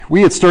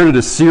We had started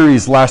a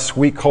series last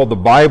week called The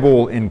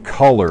Bible in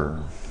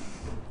Color.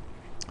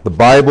 The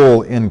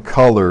Bible in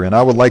Color. And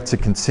I would like to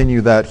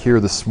continue that here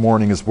this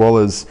morning as well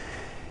as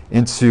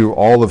into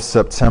all of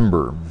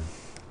September.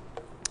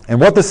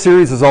 And what the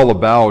series is all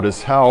about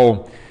is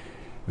how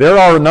there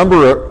are a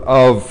number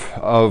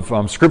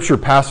of scripture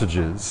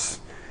passages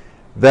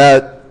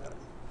that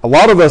a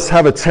lot of us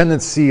have a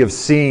tendency of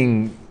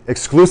seeing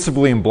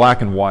exclusively in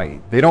black and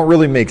white. They don't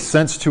really make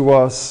sense to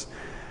us.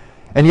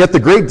 And yet the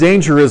great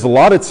danger is a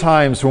lot of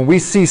times when we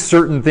see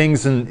certain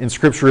things in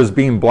Scripture as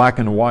being black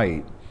and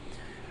white,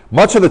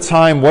 much of the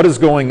time what is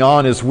going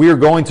on is we are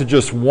going to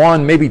just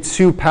one, maybe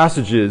two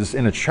passages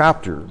in a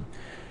chapter.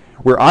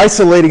 We're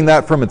isolating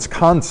that from its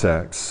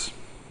context,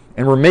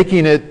 and we're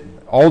making it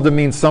all to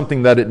mean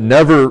something that it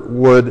never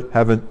would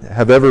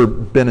have ever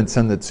been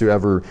intended to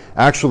ever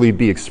actually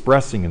be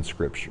expressing in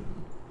Scripture.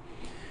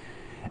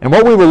 And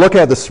what we will look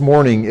at this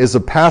morning is a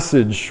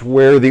passage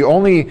where the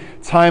only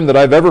time that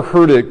I've ever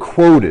heard it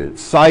quoted,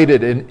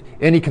 cited in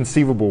any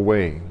conceivable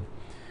way,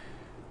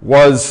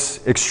 was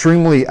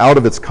extremely out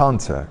of its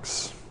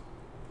context.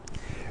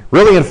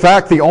 Really, in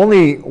fact, the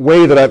only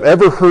way that I've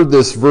ever heard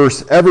this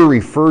verse ever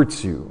referred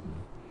to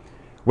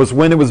was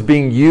when it was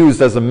being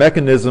used as a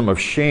mechanism of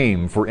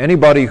shame for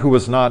anybody who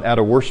was not at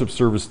a worship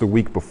service the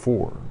week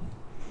before.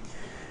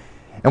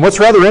 And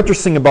what's rather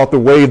interesting about the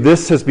way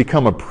this has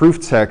become a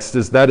proof text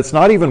is that it's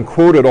not even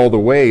quoted all the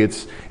way.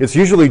 It's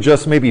usually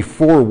just maybe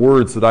 4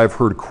 words that I've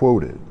heard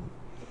quoted.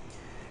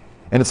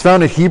 And it's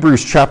found in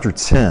Hebrews chapter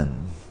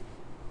 10.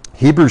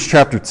 Hebrews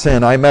chapter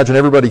 10, I imagine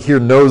everybody here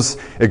knows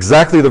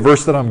exactly the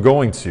verse that I'm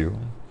going to.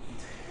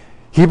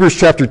 Hebrews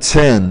chapter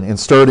 10, and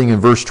starting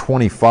in verse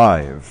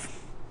 25.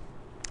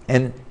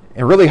 And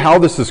really how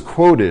this is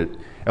quoted,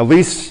 at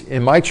least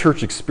in my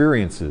church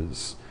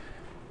experiences,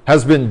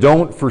 has been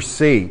don't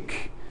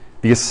forsake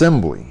the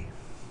assembly.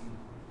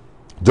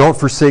 Don't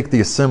forsake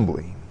the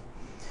assembly.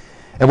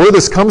 And where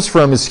this comes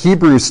from is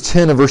Hebrews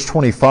 10 and verse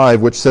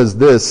 25, which says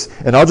this,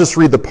 and I'll just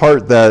read the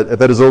part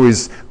that is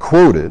always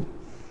quoted.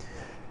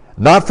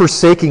 Not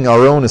forsaking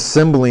our own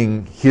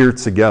assembling here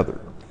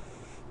together.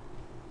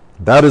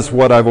 That is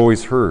what I've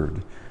always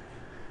heard.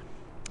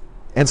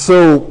 And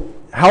so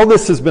how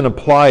this has been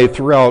applied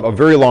throughout a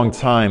very long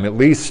time, at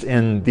least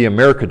in the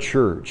America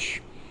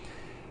church,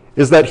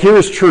 is that here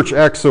is Church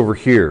X over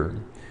here.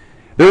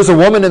 There's a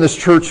woman in this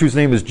church whose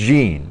name is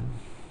Jean.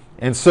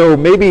 And so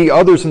maybe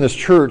others in this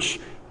church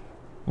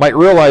might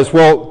realize,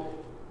 well,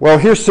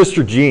 here's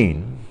Sister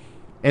Jean.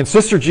 And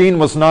Sister Jean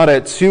was not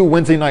at 2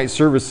 Wednesday night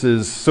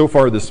services so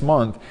far this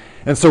month.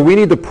 And so we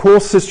need to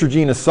pull Sister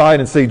Jean aside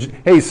and say,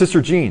 hey,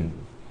 Sister Jean,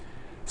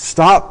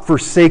 stop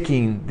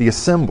forsaking the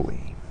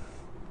assembly.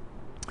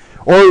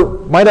 Or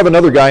might have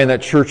another guy in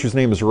that church whose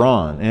name is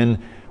Ron. And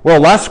well,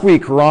 last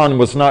week Ron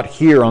was not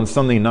here on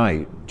Sunday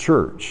night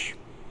church.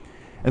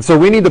 And so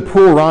we need to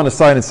pull Ron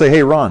aside and say,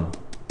 hey, Ron,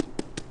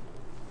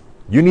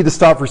 you need to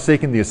stop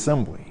forsaking the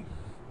assembly.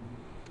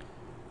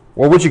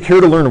 Well, would you care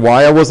to learn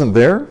why I wasn't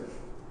there?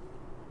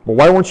 Well,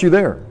 why weren't you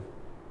there?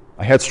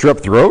 I had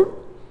strep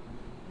throat?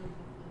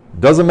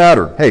 Doesn't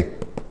matter. Hey,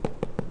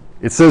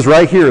 it says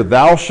right here,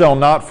 thou shalt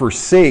not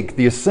forsake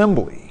the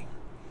assembly.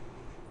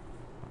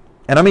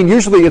 And I mean,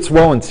 usually it's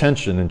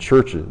well-intentioned in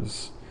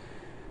churches.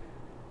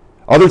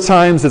 Other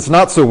times it's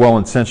not so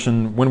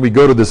well-intentioned when we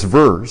go to this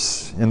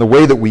verse and the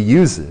way that we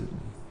use it.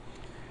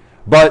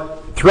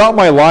 But throughout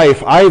my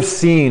life, I have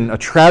seen a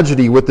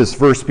tragedy with this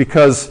verse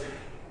because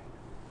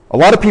a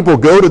lot of people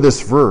go to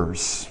this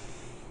verse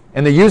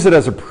and they use it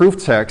as a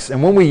proof text.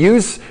 And when we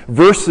use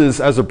verses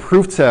as a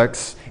proof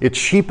text, it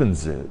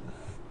cheapens it.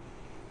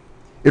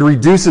 It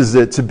reduces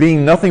it to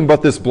being nothing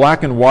but this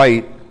black and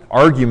white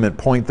argument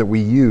point that we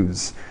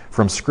use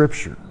from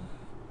Scripture.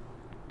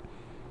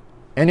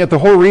 And yet the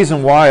whole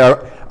reason why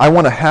I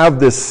want to have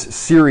this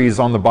series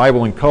on the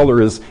Bible in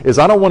color is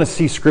I don't want to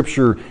see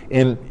Scripture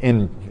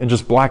in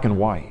just black and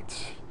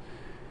white.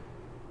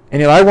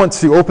 And yet I want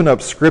to open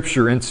up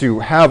Scripture and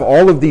to have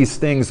all of these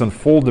things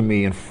unfold to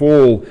me in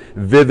full,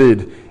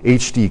 vivid,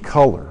 HD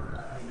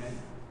color.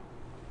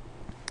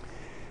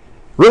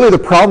 Really the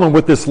problem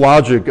with this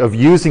logic of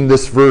using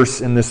this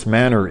verse in this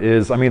manner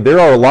is, there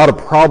are a lot of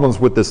problems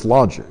with this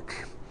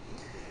logic.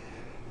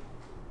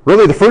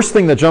 Really, the first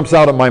thing that jumps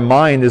out at my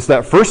mind is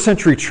that first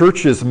century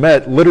churches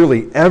met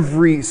literally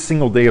every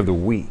single day of the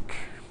week.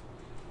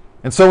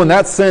 And so in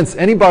that sense,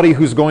 anybody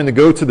who's going to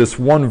go to this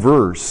one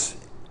verse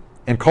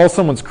and call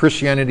someone's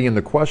Christianity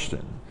into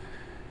question,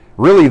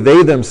 really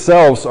they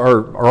themselves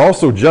are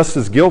also just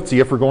as guilty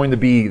if we're going to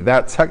be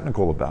that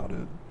technical about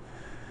it.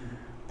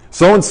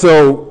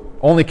 So-and-so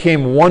only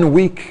came 1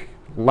 week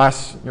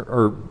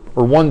or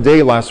 1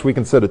 day last week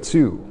instead of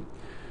 2.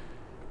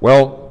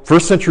 Well,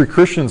 first century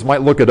Christians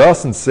might look at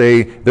us and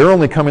say, they're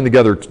only coming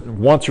together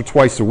once or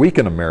twice a week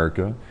in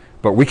America,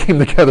 but we came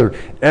together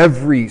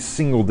every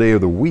single day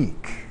of the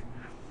week.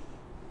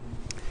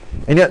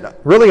 And yet,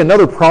 really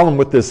another problem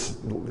with this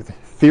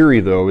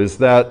theory, though, is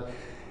that,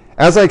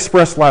 as I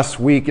expressed last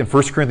week in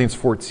 1 Corinthians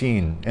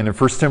 14 and in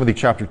 1 Timothy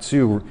chapter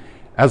 2,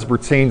 as it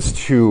pertains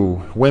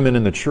to women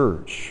in the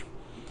church.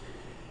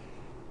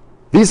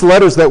 These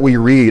letters that we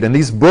read and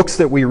these books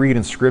that we read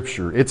in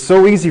Scripture, it's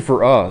so easy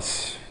for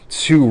us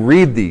to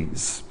read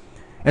these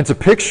and to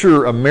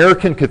picture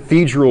American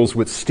cathedrals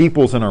with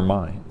steeples in our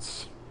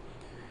minds.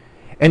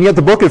 And yet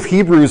the book of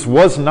Hebrews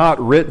was not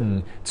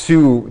written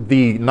to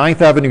the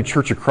Ninth Avenue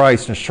Church of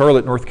Christ in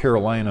Charlotte, North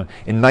Carolina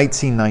in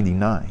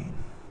 1999.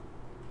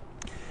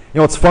 You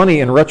know, it's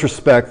funny in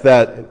retrospect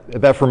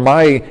that for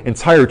my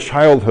entire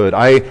childhood,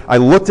 I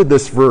looked at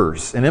this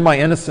verse, and in my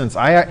innocence,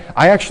 I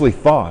actually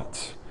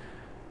thought,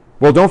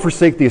 well, don't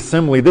forsake the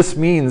assembly. This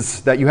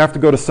means that you have to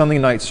go to Sunday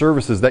night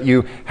services, that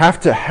you have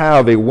to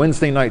have a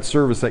Wednesday night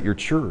service at your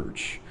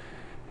church.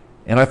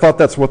 And I thought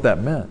that's what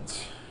that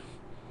meant.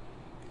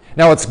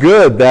 Now, it's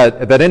good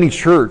that any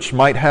church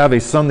might have a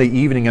Sunday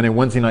evening and a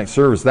Wednesday night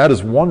service. That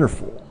is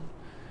wonderful.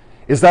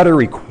 Is that a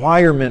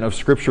requirement of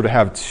Scripture to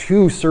have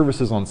 2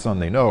 services on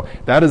Sunday? No,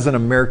 that is an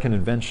American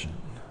invention.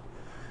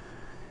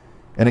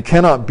 And it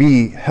cannot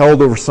be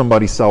held over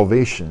somebody's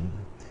salvation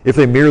if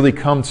they merely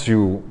come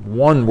to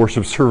 1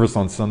 worship service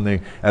on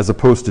Sunday as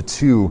opposed to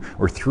 2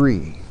 or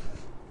 3.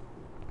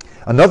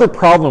 Another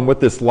problem with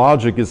this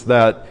logic is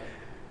that,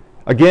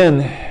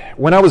 again,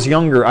 when I was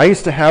younger, I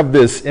used to have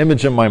this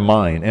image in my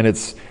mind, and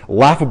it's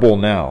laughable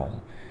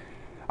now.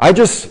 I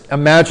just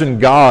imagine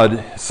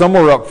God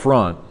somewhere up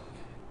front,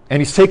 and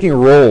he's taking a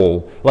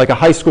role like a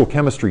high school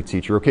chemistry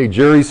teacher. Okay,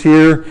 Jerry's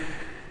here,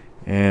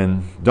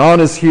 and Dawn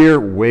is here.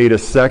 Wait a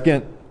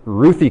second.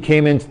 Ruthie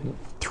came in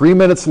 3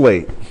 minutes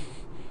late.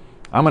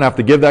 I'm going to have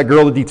to give that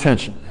girl a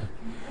detention.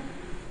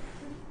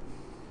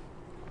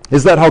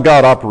 Is that how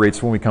God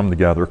operates when we come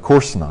together? Of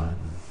course not.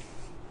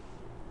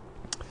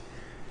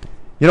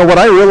 You know, what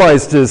I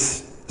realized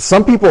is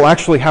some people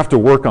actually have to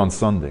work on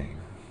Sunday.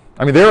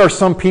 I mean, there are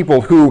some people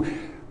who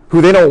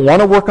they don't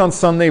want to work on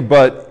Sunday,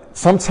 but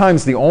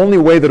sometimes the only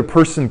way that a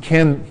person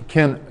can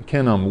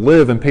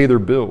live and pay their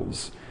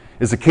bills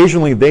is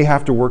occasionally they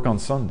have to work on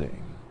Sunday.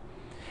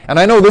 And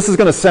I know this is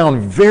going to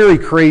sound very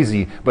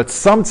crazy, but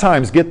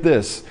sometimes, get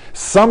this,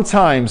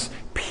 sometimes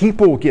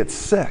people get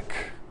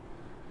sick.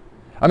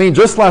 I mean,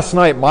 just last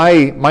night,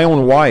 my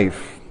own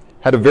wife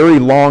had a very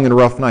long and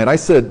rough night. I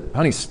said,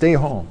 honey, stay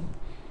home.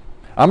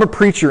 I'm a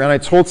preacher, and I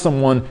told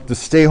someone to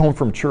stay home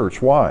from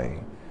church. Why?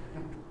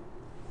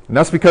 And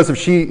that's because if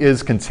she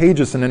is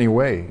contagious in any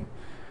way,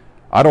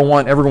 I don't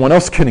want everyone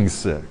else getting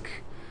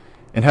sick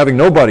and having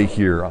nobody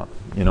here,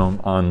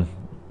 on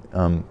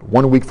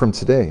 1 week from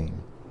today.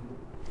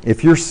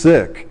 If you're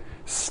sick,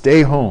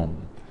 stay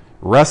home,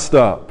 rest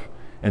up,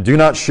 and do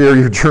not share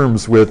your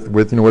germs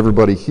with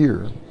everybody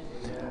here.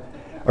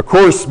 Of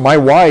course, my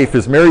wife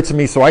is married to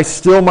me, so I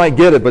still might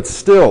get it, but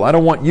still, I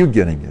don't want you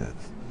getting it.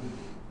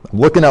 I'm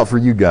looking out for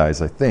you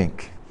guys, I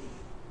think.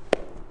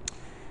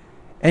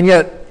 And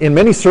yet, in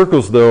many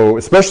circles, though,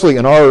 especially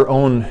in our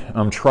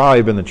own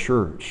tribe in the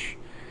church,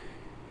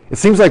 it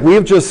seems like we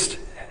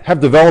have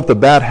developed a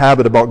bad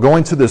habit about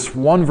going to this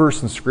one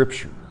verse in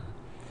Scripture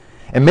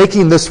and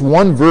making this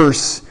one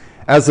verse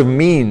as a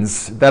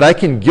means that I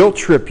can guilt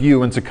trip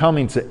you into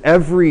coming to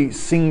every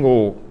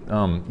single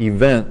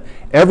event,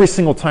 every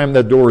single time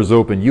that door is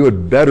open. You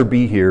had better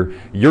be here.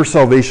 Your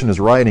salvation is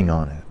riding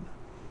on it.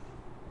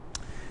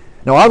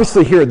 Now,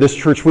 obviously here at this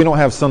church, we don't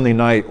have Sunday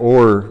night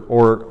or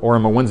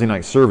a Wednesday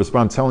night service, but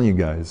I'm telling you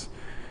guys,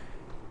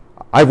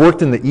 I've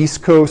worked in the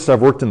East Coast,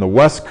 I've worked in the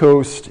West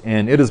Coast,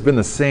 and it has been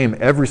the same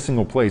every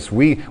single place.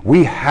 We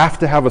have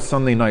to have a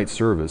Sunday night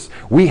service.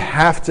 We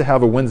have to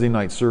have a Wednesday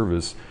night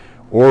service,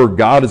 or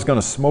God is going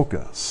to smoke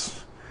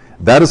us.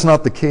 That is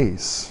not the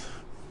case.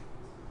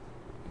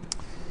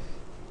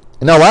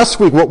 Now, last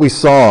week what we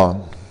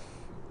saw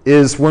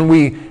is when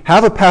we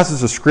have a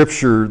passage of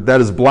Scripture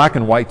that is black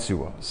and white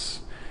to us,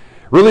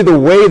 really the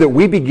way that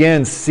we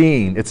begin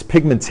seeing its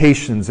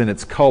pigmentations and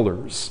its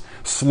colors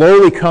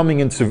slowly coming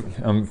into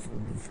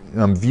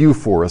view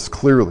for us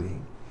clearly,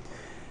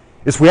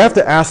 is we have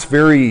to ask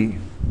very,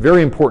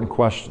 very important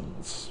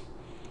questions.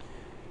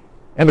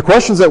 And the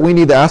questions that we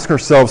need to ask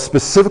ourselves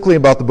specifically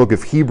about the book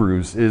of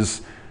Hebrews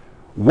is,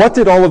 what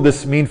did all of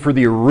this mean for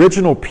the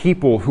original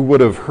people who would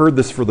have heard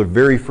this for the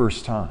very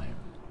first time?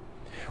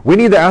 We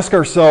need to ask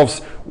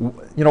ourselves,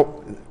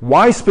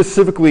 why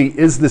specifically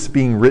is this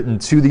being written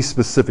to these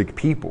specific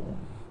people?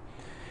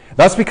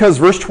 That's because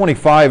verse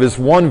 25 is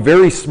one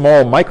very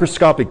small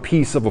microscopic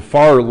piece of a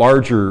far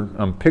larger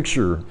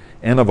picture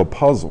and of a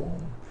puzzle.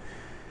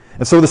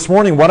 And so this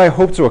morning, what I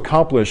hope to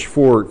accomplish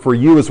for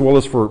you as well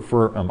as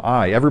for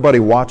everybody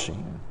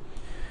watching,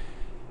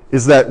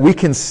 is that we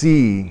can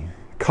see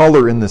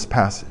color in this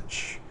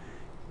passage,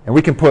 and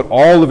we can put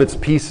all of its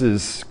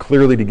pieces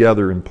clearly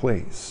together in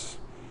place.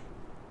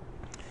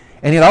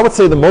 And yet I would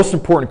say the most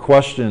important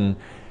question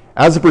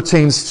as it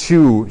pertains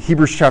to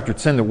Hebrews chapter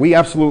 10 that we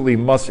absolutely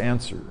must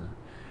answer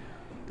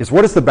is,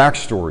 what is the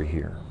backstory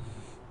here?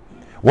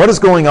 What is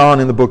going on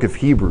in the book of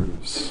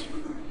Hebrews?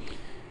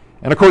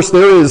 And of course,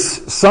 there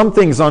is some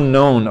things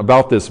unknown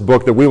about this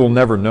book that we will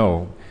never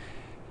know.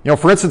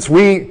 For instance,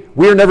 we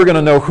are never going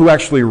to know who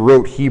actually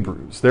wrote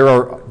Hebrews. There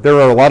are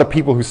a lot of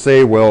people who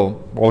say,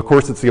 well, of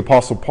course it's the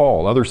Apostle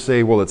Paul. Others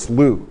say, well, it's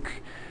Luke.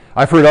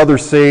 I've heard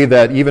others say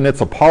that even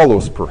it's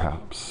Apollos,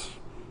 perhaps.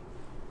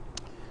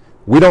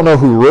 We don't know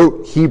who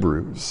wrote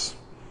Hebrews.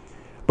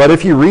 But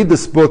if you read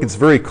this book, it's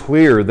very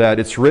clear that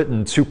it's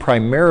written to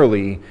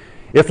primarily,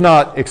 if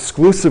not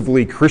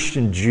exclusively,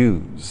 Christian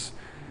Jews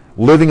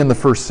living in the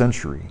first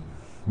century.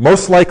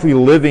 Most likely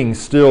living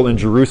still in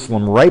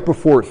Jerusalem right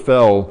before it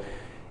fell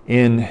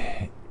in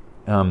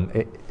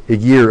a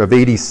year of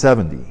AD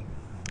 70.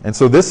 And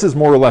so this is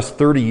more or less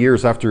 30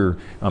 years after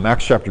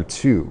Acts chapter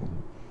 2.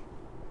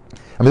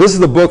 This is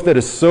the book that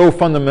is so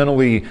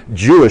fundamentally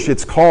Jewish.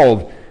 It's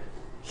called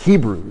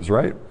Hebrews,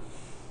 right?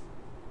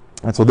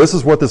 And so this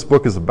is what this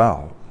book is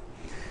about.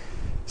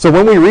 So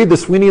when we read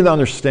this, we need to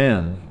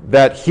understand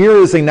that here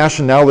is a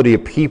nationality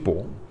of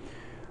people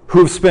who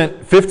have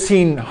spent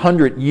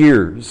 1,500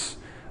 years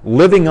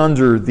living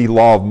under the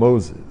law of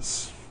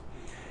Moses.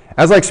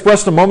 As I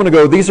expressed a moment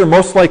ago, these are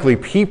most likely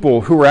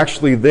people who were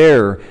actually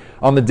there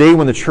on the day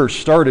when the church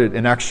started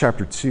in Acts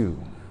chapter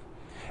 2.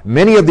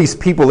 Many of these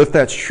people, if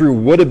that's true,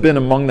 would have been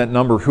among that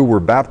number who were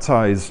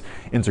baptized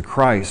into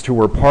Christ, who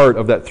were part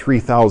of that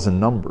 3,000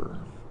 number.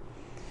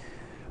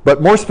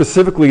 But more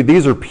specifically,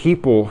 these are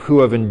people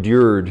who have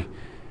endured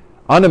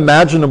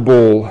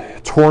unimaginable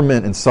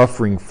torment and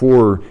suffering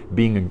for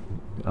being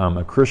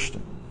a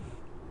Christian.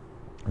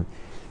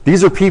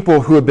 These are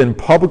people who have been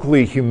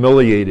publicly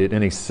humiliated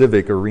in a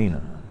civic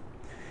arena.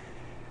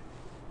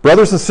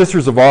 Brothers and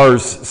sisters of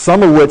ours,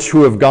 some of which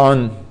who have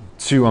gone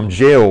to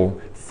jail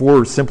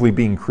for simply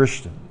being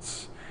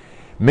Christians.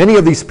 Many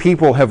of these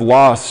people have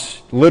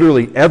lost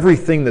literally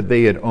everything that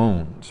they had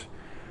owned,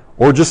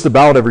 or just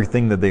about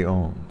everything that they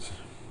owned.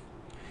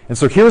 And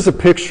so here's a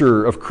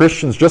picture of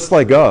Christians just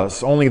like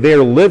us, only they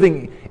are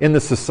living in the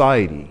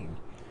society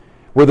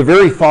where the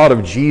very thought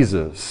of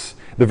Jesus,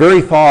 the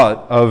very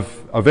thought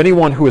of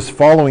anyone who is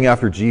following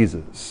after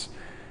Jesus,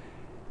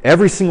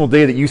 every single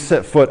day that you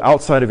set foot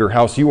outside of your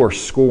house, you are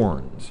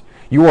scorned,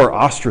 you are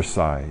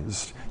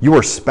ostracized, you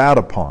are spat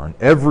upon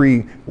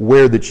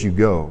everywhere that you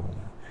go.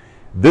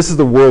 This is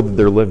the world that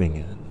they're living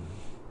in.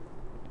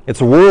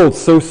 It's a world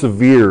so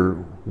severe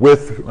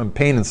with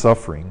pain and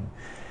suffering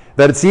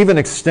that it's even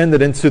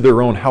extended into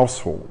their own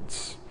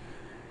households.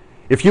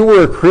 If you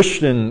were a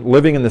Christian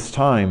living in this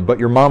time, but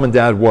your mom and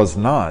dad was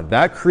not,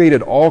 that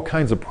created all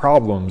kinds of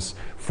problems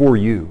for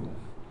you.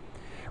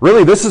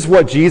 Really, this is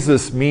what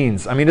Jesus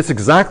means. It's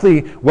exactly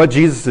what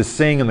Jesus is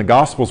saying in the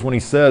Gospels when he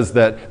says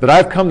that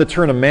I've come to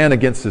turn a man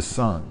against his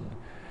son.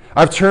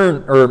 I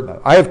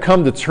have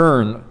come to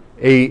turn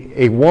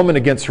a woman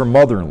against her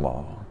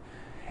mother-in-law.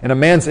 And a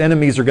man's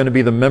enemies are going to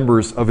be the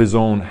members of his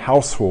own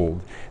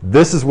household.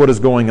 This is what is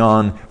going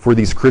on for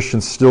these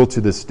Christians still to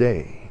this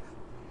day.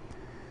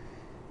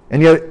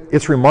 And yet,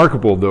 it's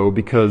remarkable, though,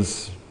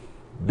 because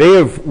they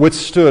have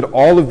withstood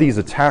all of these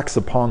attacks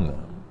upon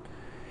them.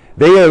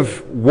 They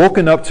have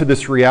woken up to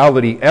this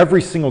reality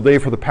every single day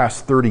for the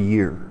past 30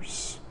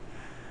 years.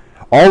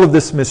 All of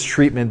this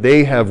mistreatment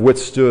they have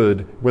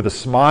withstood with a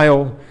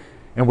smile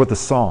and with a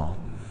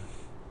song.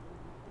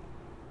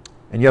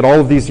 And yet all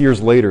of these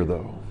years later,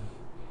 though,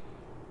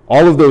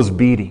 all of those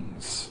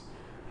beatings,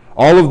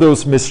 all of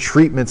those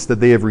mistreatments that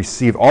they have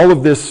received, all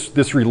of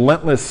this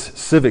relentless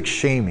civic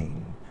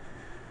shaming,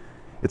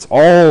 it's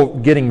all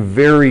getting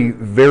very,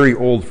 very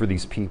old for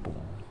these people.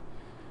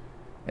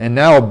 And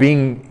now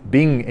being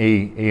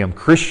a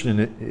Christian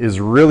is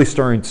really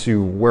starting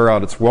to wear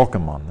out its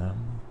welcome on them.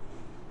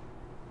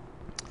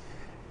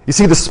 You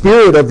see, the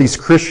spirit of these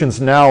Christians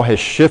now has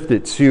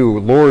shifted to,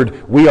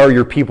 Lord, we are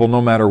your people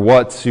no matter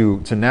what,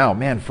 to now,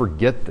 man,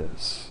 forget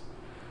this.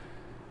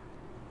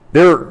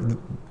 And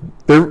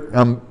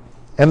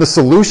the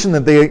solution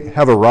that they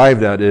have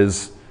arrived at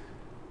is,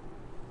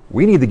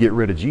 we need to get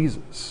rid of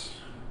Jesus.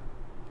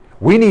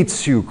 We need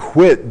to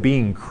quit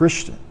being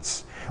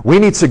Christians. We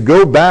need to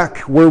go back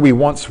where we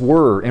once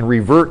were and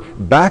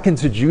revert back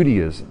into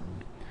Judaism.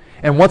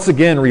 And once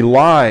again,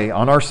 rely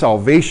on our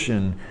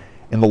salvation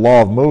in the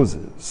law of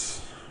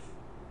Moses.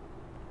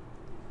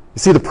 You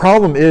see, the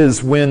problem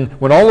is when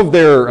all of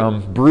their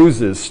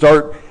bruises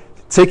start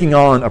taking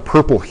on a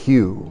purple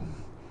hue,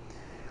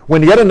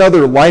 when yet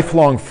another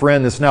lifelong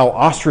friend is now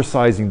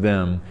ostracizing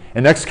them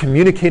and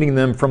excommunicating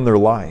them from their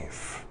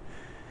life,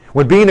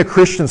 when being a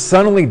Christian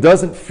suddenly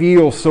doesn't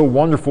feel so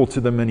wonderful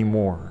to them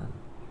anymore,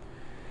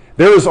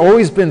 there has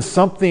always been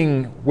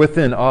something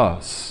within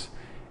us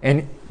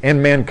and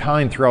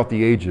mankind throughout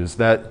the ages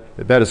that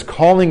is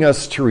calling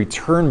us to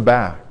return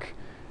back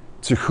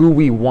to who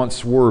we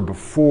once were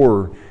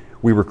before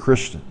we were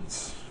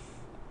Christians.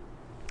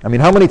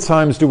 How many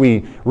times do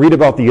we read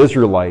about the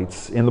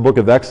Israelites in the book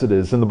of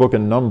Exodus, in the book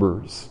of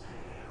Numbers?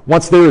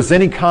 Once there is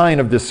any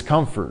kind of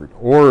discomfort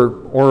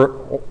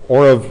or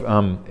of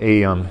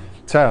a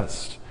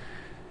test,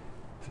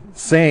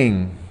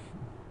 saying,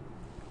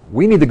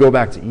 we need to go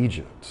back to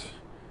Egypt.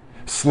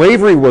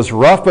 Slavery was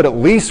rough, but at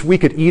least we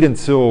could eat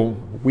until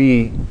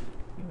we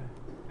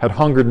had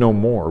hungered no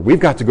more. We've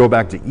got to go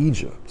back to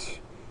Egypt.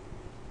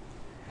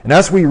 And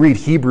as we read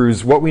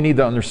Hebrews, what we need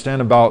to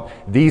understand about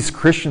these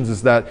Christians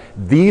is that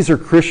these are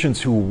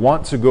Christians who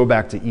want to go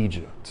back to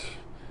Egypt.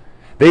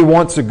 They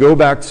want to go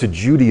back to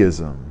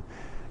Judaism,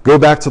 go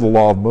back to the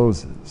law of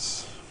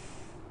Moses.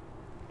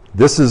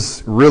 This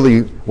is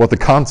really what the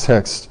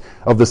context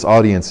of this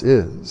audience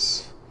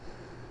is.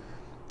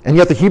 And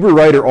yet the Hebrew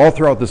writer, all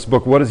throughout this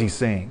book, what is he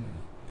saying?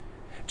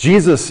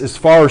 Jesus is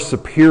far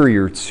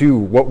superior to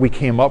what we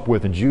came up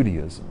with in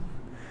Judaism.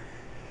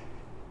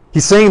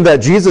 He's saying that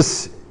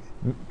Jesus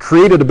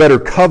created a better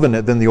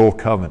covenant than the old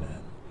covenant.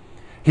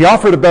 He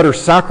offered a better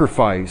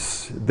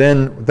sacrifice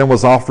than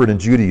was offered in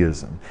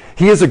Judaism.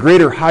 He is a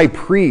greater high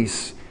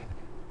priest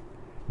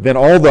than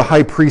all the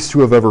high priests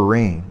who have ever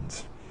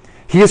reigned.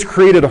 He has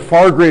created a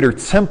far greater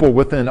temple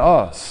within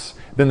us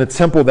than the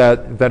temple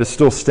that is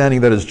still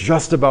standing, that is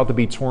just about to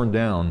be torn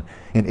down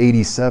in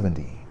AD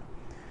 70.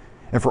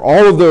 And for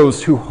all of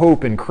those who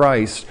hope in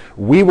Christ,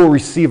 we will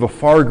receive a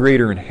far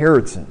greater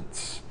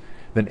inheritance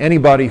than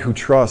anybody who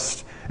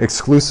trusts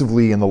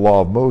exclusively in the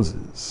law of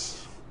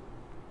Moses.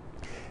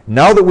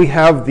 Now that we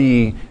have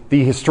the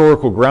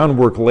historical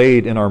groundwork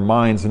laid in our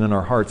minds and in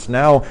our hearts,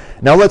 now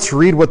let's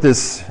read what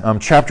this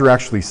chapter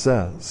actually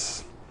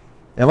says.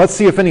 And let's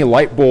see if any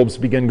light bulbs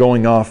begin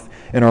going off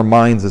in our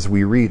minds as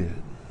we read it.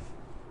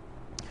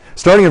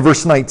 Starting in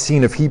verse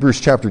 19 of Hebrews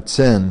chapter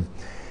 10,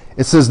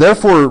 it says,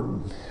 "Therefore,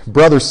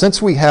 brothers,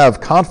 since we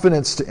have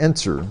confidence to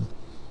enter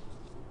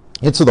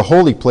into the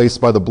holy place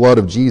by the blood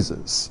of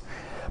Jesus,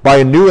 by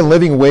a new and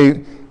living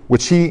way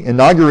which he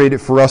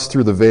inaugurated for us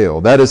through the veil,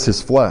 that is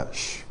his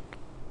flesh.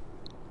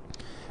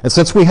 And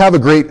since we have a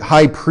great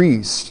high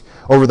priest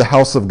over the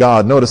house of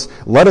God, notice,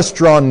 let us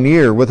draw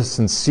near with a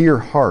sincere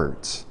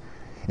heart,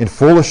 in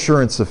full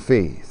assurance of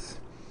faith,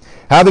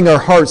 having our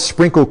hearts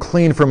sprinkled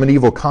clean from an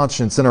evil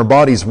conscience and our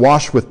bodies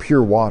washed with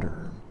pure water.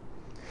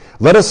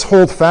 Let us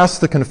hold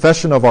fast the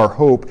confession of our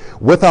hope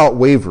without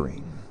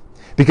wavering,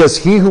 because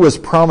he who has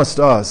promised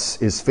us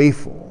is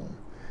faithful.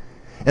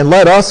 And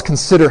let us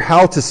consider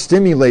how to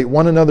stimulate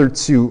one another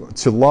to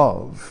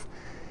love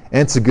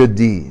and to good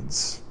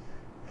deeds,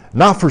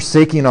 not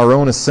forsaking our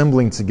own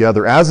assembling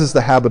together, as is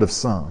the habit of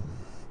some,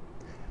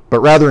 but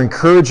rather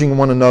encouraging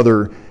one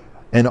another,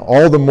 and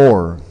all the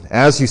more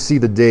as you see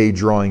the day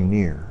drawing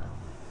near."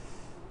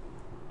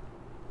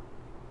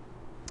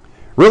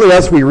 Really,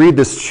 as we read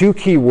this, two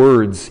key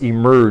words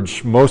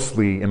emerge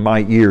mostly in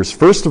my ears.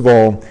 First of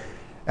all,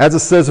 as it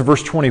says in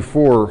verse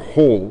 24,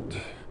 hold.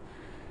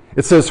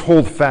 It says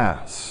hold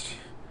fast.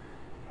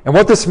 And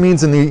what this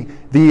means in the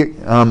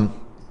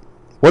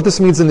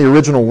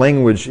original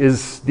language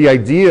is the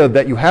idea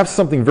that you have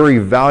something very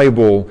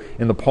valuable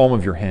in the palm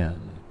of your hand.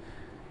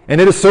 And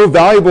it is so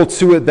valuable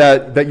to it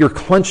that you're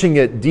clenching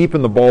it deep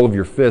in the ball of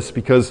your fist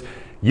because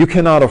you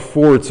cannot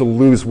afford to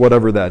lose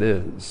whatever that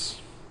is.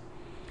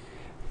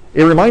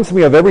 It reminds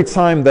me of every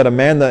time that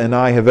Amanda and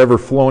I have ever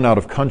flown out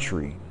of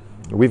country.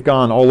 We've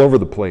gone all over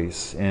the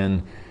place.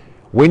 And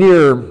when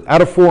you're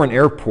at a foreign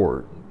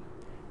airport,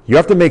 you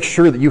have to make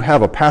sure that you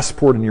have a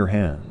passport in your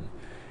hand.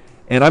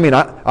 And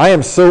I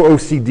am so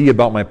OCD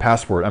about my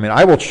passport.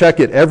 I will check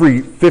it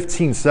every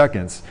 15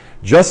 seconds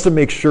just to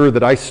make sure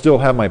that I still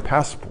have my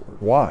passport.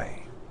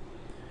 Why?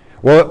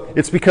 Well,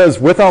 it's because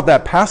without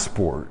that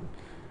passport,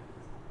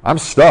 I'm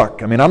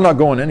stuck. I'm not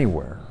going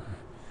anywhere.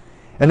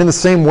 And in the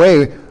same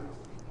way,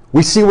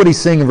 we see what he's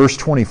saying in verse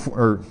 24,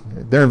 or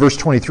there in verse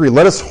 23.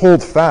 Let us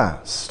hold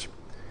fast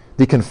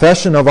the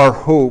confession of our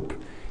hope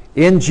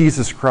in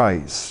Jesus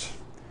Christ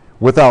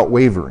without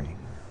wavering.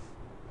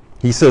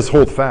 He says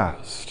hold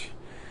fast.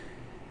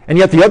 And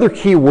yet the other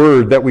key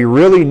word that we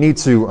really need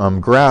to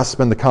grasp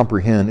and to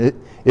comprehend it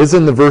is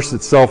in the verse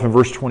itself in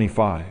verse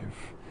 25,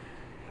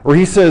 where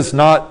he says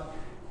not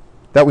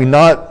that we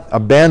not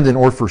abandon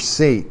or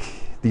forsake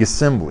the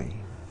assembly.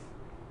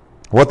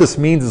 What this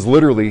means is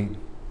literally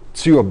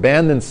to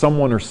abandon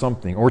someone or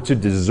something, or to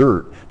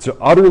desert, to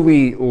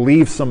utterly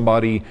leave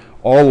somebody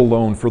all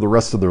alone for the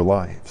rest of their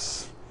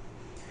lives.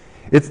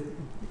 It's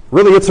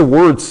a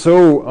word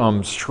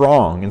so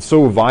strong and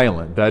so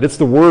violent that it's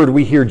the word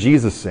we hear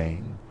Jesus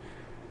saying,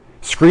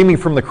 screaming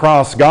from the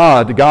cross,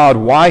 God, God,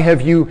 why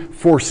have you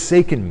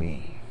forsaken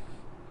me?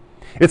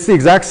 It's the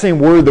exact same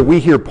word that we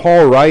hear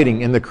Paul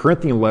writing in the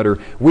Corinthian letter.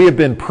 We have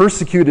been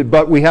persecuted,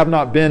 but we have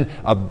not been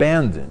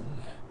abandoned.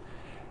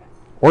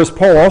 Or as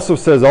Paul also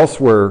says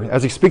elsewhere,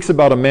 as he speaks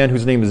about a man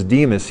whose name is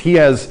Demas, he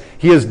has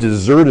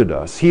deserted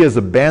us, he has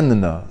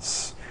abandoned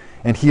us,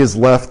 and he has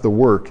left the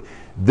work.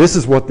 This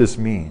is what this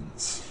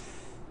means.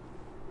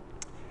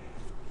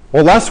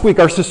 Well, last week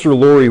our sister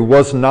Lori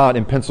was not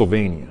in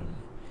Pennsylvania.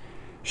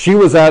 She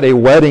was at a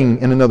wedding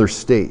in another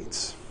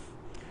state.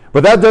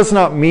 But that does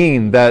not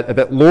mean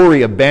that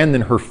Lori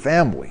abandoned her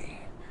family.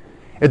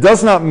 It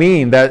does not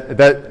mean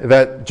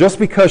that just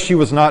because she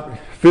was not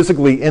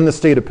physically in the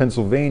state of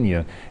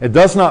Pennsylvania, it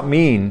does not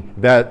mean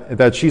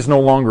that she's no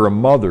longer a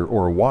mother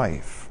or a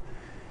wife.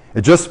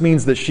 It just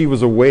means that she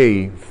was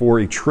away for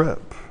a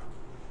trip.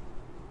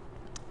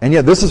 And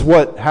yet this is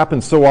what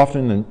happens so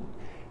often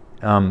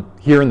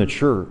here in the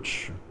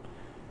church.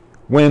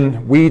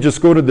 when we just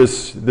go to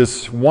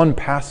this one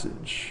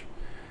passage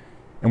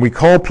and we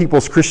call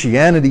people's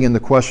Christianity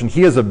into question.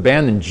 He has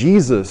abandoned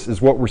Jesus,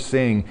 is what we're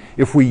saying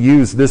if we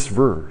use this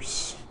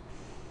verse.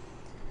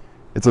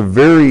 It's a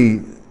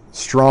very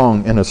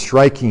strong and a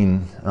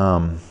striking,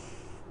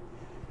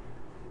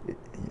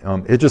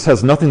 it just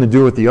has nothing to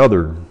do with the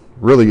other,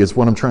 really, is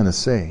what I'm trying to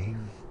say.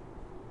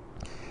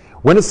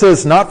 When it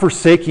says not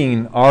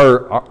forsaking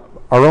our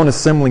own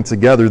assembling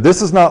together,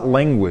 this is not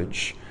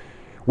language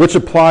which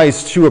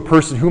applies to a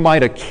person who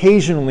might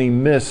occasionally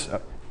miss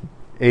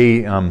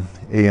a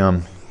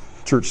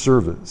church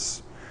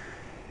service.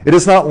 It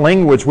is not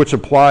language which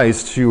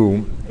applies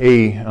to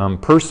a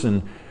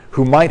person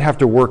who might have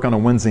to work on a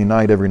Wednesday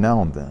night every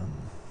now and then.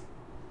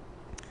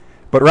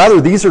 But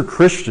rather, these are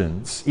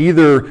Christians,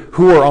 either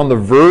who are on the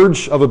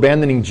verge of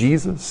abandoning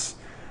Jesus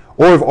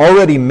or have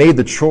already made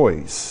the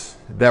choice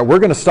that we're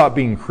going to stop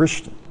being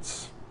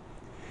Christians.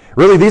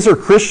 Really, these are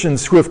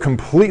Christians who have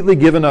completely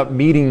given up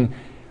meeting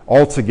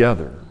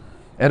altogether.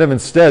 And have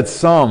instead,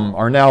 some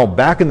are now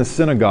back in the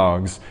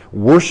synagogues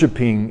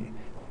worshiping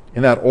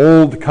in that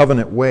old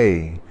covenant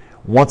way,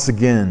 once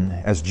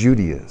again as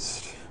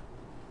Judaists.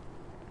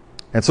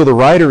 And so the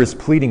writer is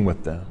pleading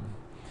with them.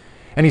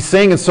 And he's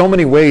saying in so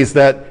many ways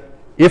that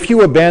if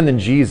you abandon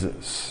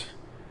Jesus,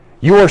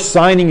 you are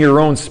signing your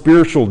own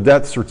spiritual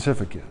death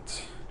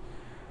certificate.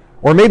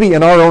 Or maybe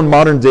in our own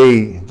modern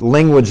day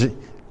language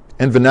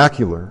and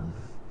vernacular,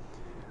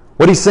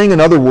 what he's saying in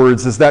other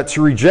words is that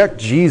to reject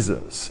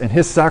Jesus and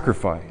his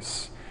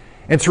sacrifice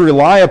and to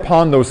rely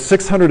upon those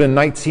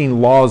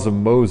 619 laws of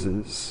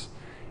Moses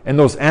and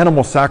those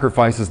animal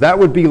sacrifices, that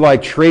would be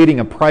like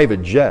trading a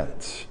private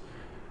jet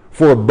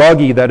for a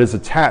buggy that is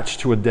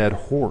attached to a dead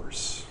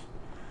horse.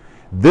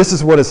 This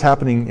is what is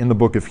happening in the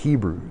book of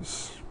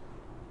Hebrews.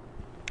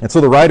 And so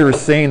the writer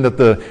is saying that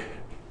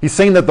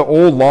the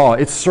old law,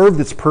 it served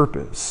its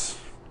purpose.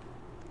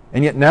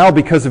 And yet now,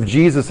 because of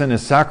Jesus and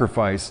his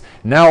sacrifice,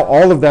 now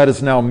all of that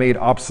is now made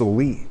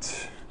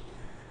obsolete.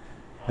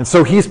 And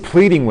so he's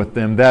pleading with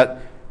them that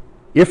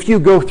if you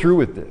go through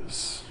with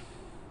this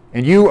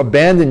and you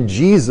abandon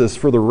Jesus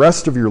for the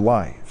rest of your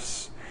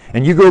lives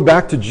and you go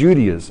back to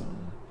Judaism,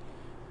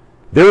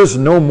 there is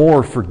no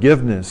more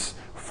forgiveness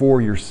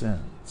for your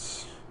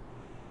sins.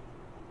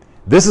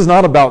 This is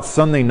not about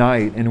Sunday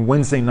night and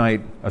Wednesday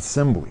night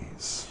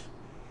assemblies.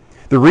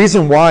 The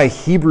reason why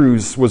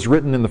Hebrews was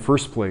written in the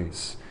first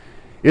place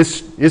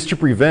is to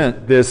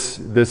prevent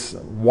this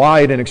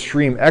wide and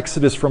extreme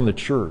exodus from the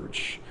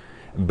church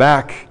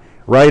back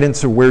right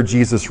into where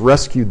Jesus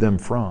rescued them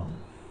from.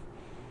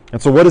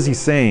 And so what is he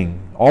saying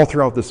all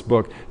throughout this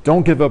book?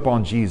 Don't give up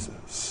on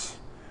Jesus.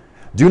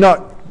 Do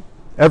not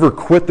ever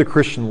quit the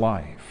Christian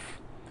life.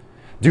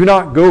 Do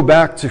not go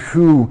back to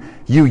who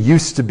you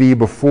used to be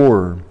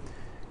before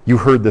you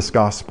heard this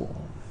gospel.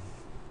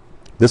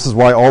 This is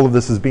why all of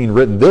this is being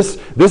written. This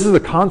is the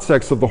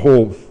context of the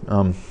whole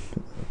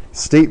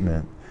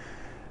statement,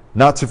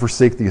 not to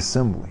forsake the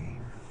assembly.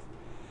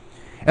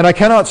 And I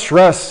cannot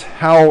stress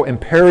how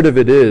imperative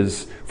it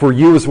is for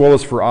you as well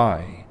as for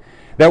I,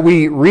 that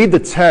we read the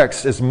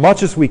text as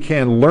much as we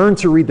can, learn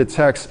to read the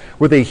text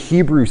with a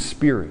Hebrew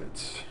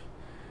spirit,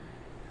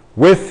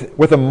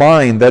 with a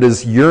mind that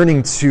is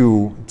yearning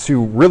to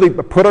really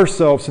put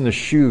ourselves in the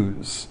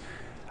shoes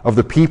of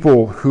the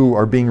people who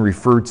are being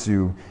referred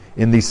to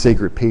in these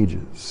sacred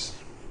pages.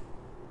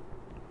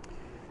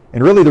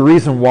 And really the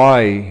reason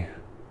why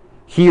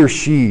he or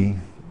she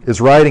is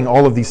writing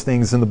all of these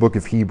things in the book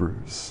of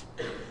Hebrews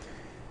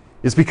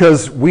is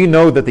because we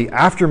know that the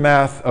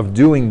aftermath of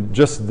doing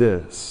just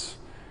this,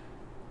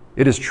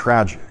 it is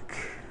tragic.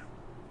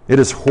 It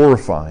is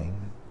horrifying.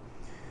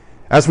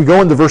 As we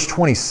go into verse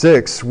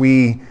 26,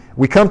 we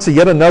come to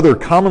yet another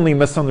commonly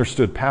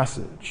misunderstood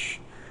passage.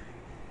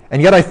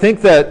 And yet I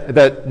think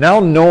that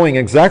now knowing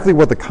exactly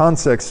what the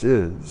context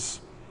is,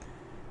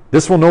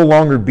 this will no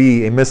longer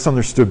be a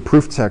misunderstood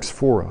proof text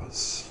for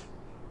us.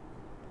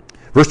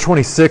 Verse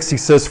 26, he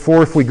says,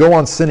 "For if we go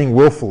on sinning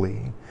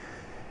willfully,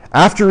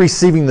 after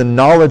receiving the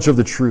knowledge of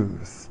the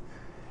truth,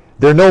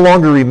 there no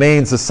longer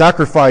remains a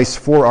sacrifice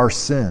for our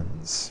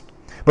sins,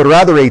 but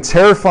rather a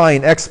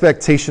terrifying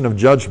expectation of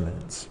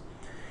judgment,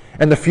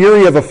 and the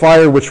fury of a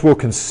fire which will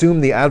consume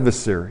the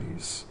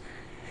adversaries.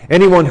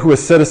 Anyone who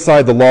has set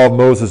aside the law of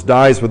Moses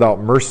dies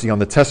without mercy on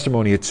the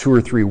testimony of 2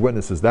 or 3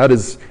 witnesses." That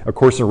is, of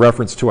course, a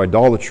reference to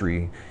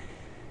idolatry.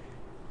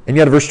 And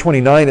yet in verse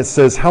 29 it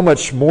says, "How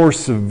much more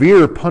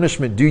severe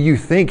punishment do you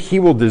think he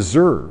will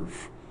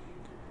deserve,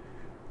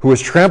 who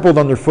has trampled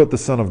underfoot the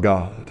Son of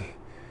God,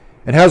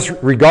 and has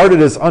regarded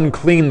as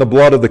unclean the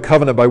blood of the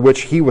covenant by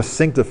which he was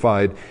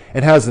sanctified,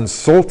 and has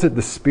insulted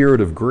the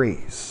Spirit of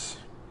grace?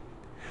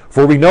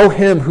 For we know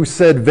him who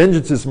said,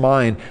 'Vengeance is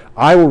mine,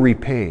 I will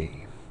repay.'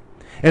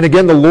 And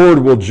again, the Lord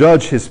will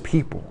judge his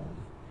people."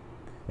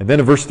 And then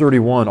in verse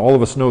 31, all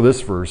of us know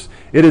this verse,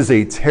 "It is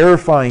a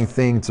terrifying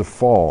thing to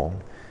fall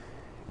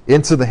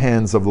into the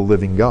hands of the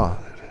living God."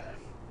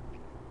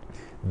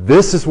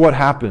 This is what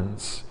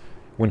happens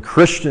when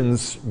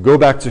Christians go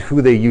back to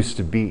who they used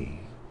to be.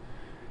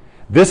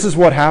 This is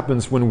what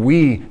happens when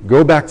we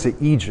go back to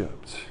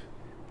Egypt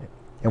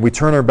and we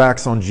turn our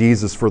backs on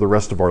Jesus for the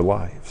rest of our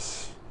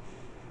lives.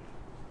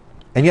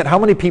 And yet, how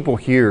many people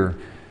here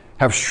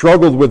have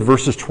struggled with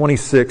verses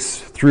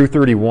 26 through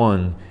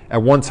 31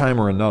 at one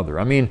time or another?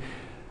 I mean,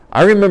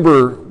 I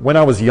remember when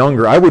I was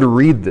younger, I would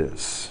read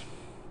this,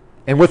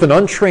 and with an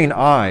untrained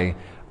eye,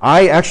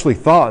 I actually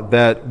thought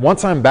that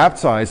once I'm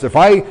baptized, if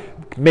I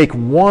make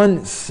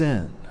one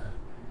sin,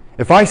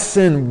 if I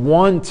sin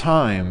one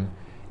time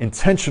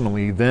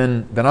intentionally,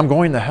 then I'm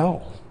going to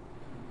hell.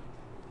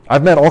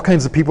 I've met all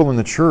kinds of people in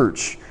the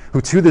church who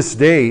to this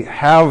day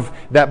have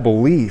that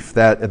belief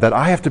that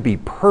I have to be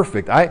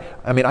perfect. I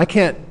mean, I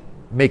can't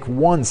make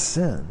one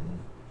sin.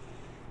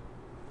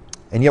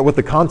 And yet with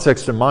the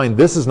context in mind,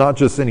 this is not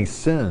just any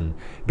sin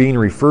being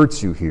referred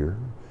to here.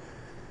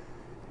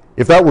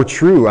 If that were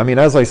true, I mean,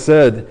 as I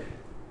said,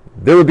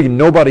 there would be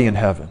nobody in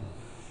heaven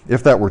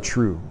if that were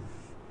true.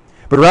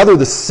 But rather,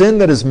 the sin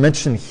that is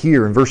mentioned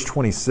here in verse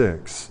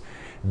 26,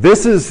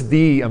 this is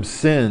the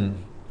sin,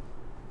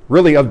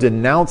 really, of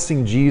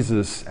denouncing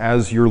Jesus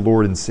as your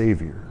Lord and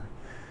Savior.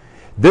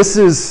 This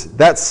is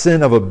that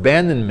sin of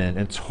abandonment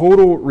and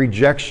total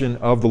rejection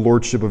of the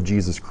Lordship of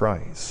Jesus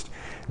Christ.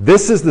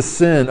 This is the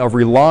sin of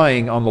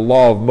relying on the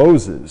law of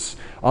Moses,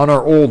 on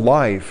our old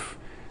life,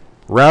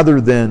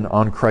 rather than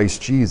on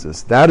Christ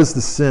Jesus. That is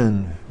the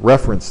sin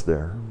referenced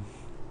there.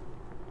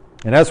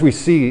 And as we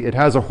see, it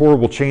has a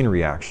horrible chain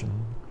reaction.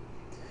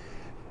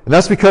 And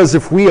that's because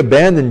if we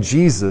abandon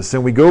Jesus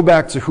and we go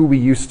back to who we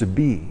used to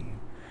be,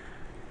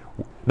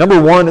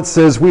 number one, it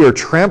says we are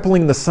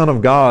trampling the Son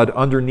of God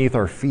underneath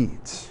our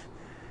feet.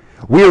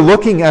 We are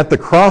looking at the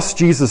cross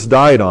Jesus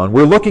died on.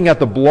 We're looking at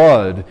the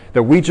blood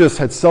that we just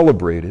had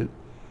celebrated.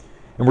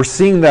 And we're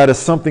seeing that as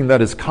something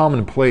that is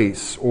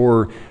commonplace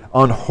or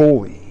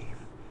unholy.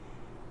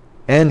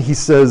 And he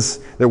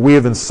says that we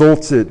have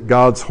insulted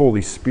God's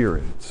Holy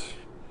Spirit.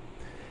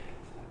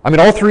 I mean,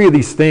 all three of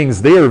these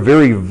things, they are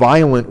very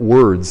violent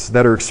words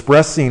that are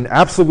expressing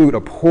absolute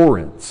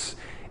abhorrence.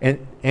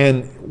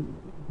 And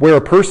where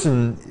a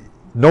person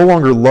no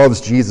longer loves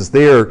Jesus,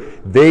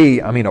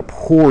 they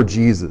abhor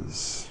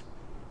Jesus.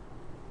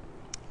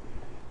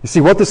 You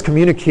see, what this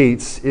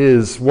communicates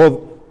is,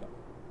 well,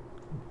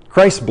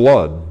 Christ's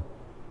blood,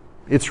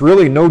 it's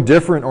really no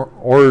different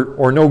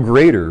or no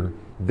greater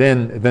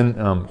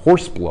than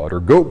horse blood or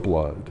goat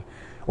blood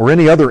or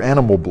any other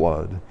animal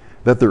blood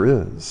that there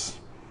is.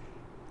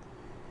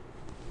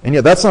 And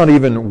yet that's not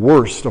even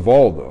worst of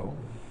all, though.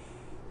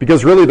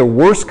 Because really the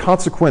worst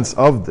consequence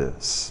of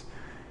this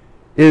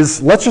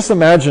is, let's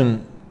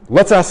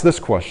ask this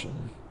question.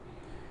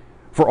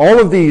 For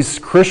all of these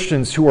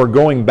Christians who are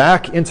going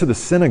back into the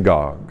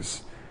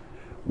synagogues,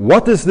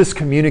 what does this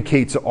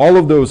communicate to all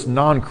of those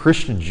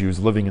non-Christian Jews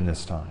living in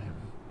this time?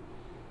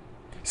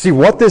 See,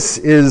 what this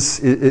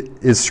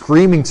is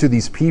screaming to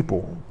these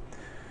people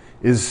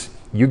is,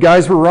 you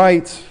guys were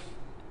right.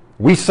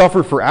 We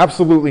suffered for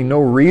absolutely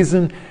no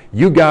reason.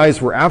 You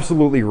guys were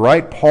absolutely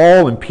right.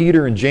 Paul and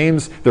Peter and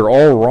James, they're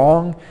all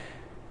wrong.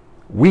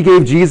 We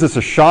gave Jesus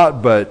a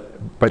shot,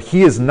 but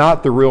he is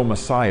not the real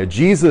Messiah.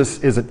 Jesus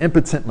is an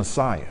impotent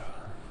Messiah.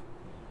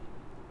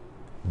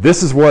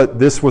 This is what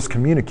this was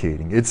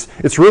communicating.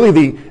 It's really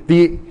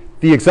the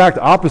exact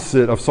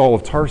opposite of Saul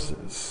of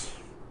Tarsus.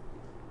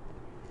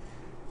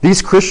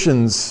 These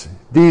Christians,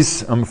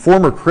 these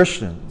former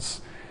Christians,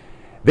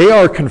 they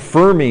are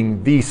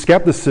confirming the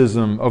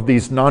skepticism of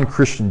these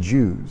non-Christian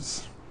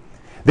Jews.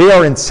 They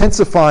are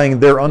intensifying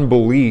their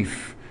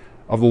unbelief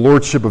of the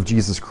Lordship of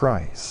Jesus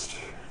Christ.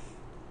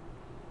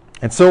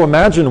 And so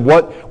imagine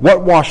what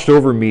washed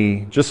over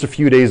me just a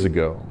few days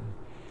ago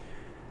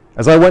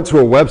as I went to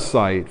a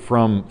website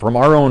from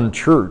our own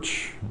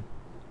church,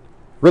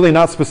 really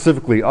not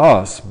specifically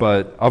us,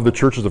 but of the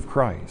churches of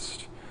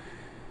Christ.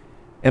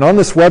 And on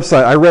this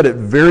website, I read it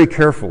very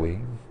carefully.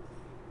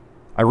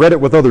 I read it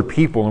with other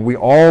people, and we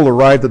all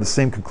arrived at the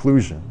same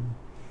conclusion.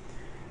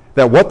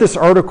 That what this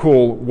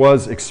article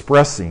was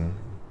expressing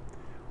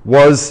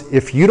was,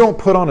 if you don't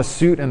put on a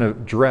suit and a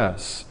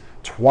dress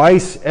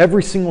twice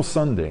every single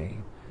Sunday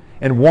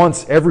and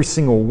once every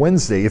single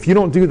Wednesday, if you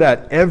don't do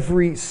that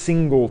every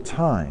single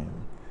time,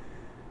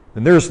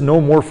 then there's no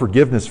more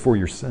forgiveness for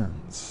your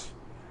sins.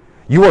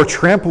 You are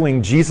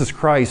trampling Jesus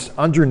Christ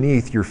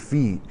underneath your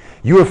feet.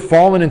 You have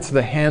fallen into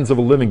the hands of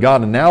a living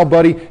God, and now,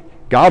 buddy,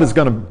 God is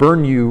going to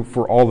burn you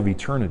for all of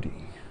eternity.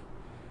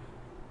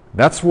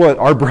 That's what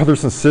our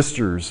brothers and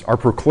sisters are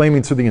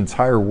proclaiming to the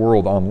entire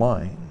world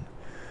online.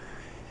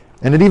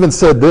 And it even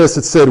said this,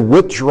 it said,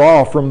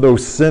 withdraw from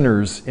those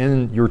sinners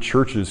in your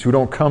churches who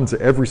don't come to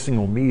every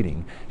single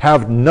meeting.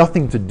 Have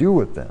nothing to do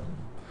with them.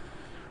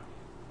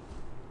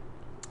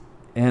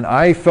 And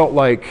I felt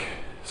like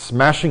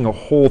smashing a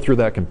hole through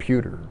that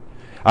computer.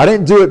 I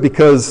didn't do it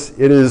because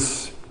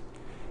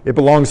it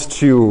belongs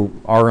to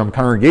our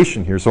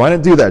congregation here, so I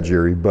didn't do that,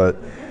 Jerry, but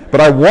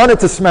I wanted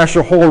to smash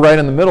a hole right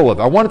in the middle of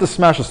it. I wanted to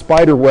smash a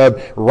spider web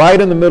right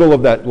in the middle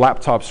of that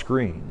laptop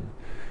screen.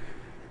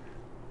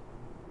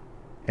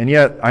 And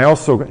yet, I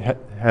also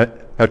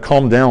had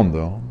calmed down,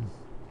 though.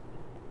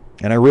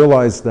 And I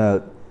realized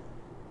that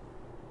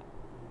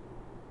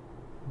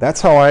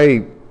that's how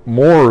I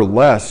more or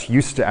less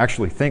used to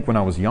actually think when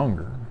I was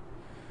younger.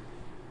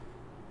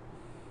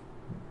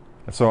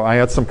 And so I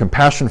had some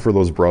compassion for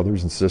those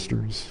brothers and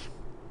sisters.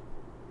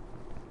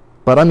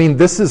 But I mean,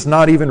 this is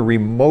not even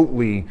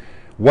remotely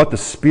what the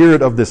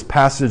spirit of this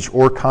passage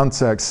or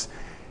context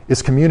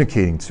is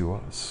communicating to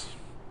us.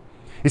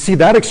 You see,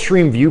 that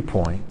extreme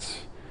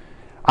viewpoint,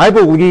 I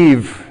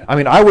believe,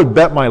 I would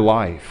bet my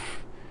life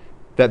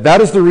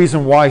that is the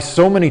reason why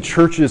so many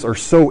churches are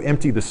so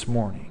empty this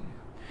morning.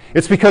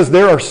 It's because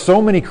there are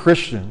so many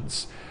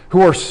Christians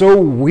who are so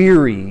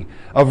weary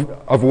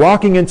of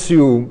walking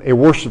into a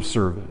worship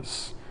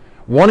service,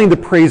 wanting to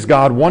praise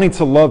God, wanting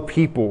to love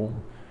people,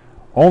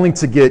 only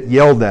to get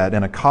yelled at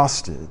and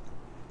accosted.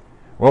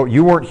 Well,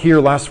 you weren't here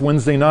last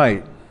Wednesday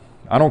night.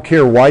 I don't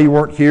care why you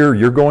weren't here.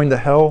 You're going to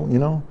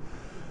hell,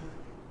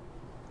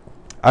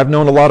 I've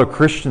known a lot of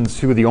Christians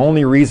who the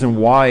only reason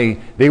why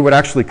they would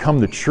actually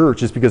come to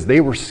church is because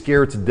they were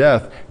scared to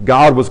death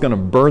God was going to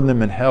burn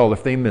them in hell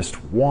if they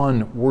missed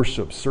one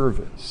worship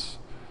service.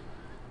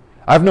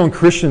 I've known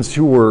Christians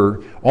who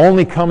were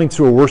only coming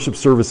to a worship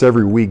service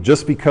every week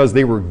just because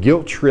they were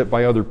guilt-tripped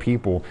by other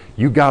people.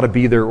 You got to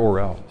be there or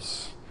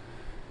else.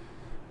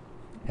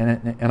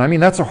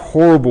 And that's a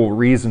horrible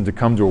reason to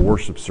come to a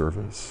worship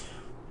service.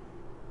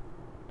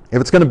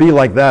 If it's going to be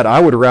like that, I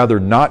would rather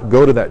not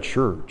go to that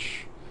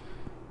church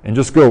and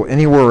just go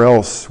anywhere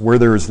else where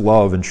there is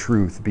love and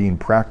truth being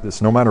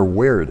practiced, no matter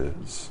where it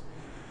is.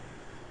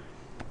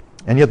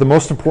 And yet the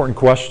most important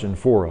question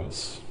for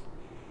us,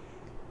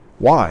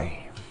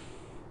 why?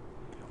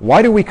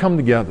 Why do we come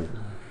together?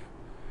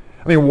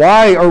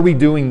 Why are we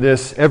doing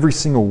this every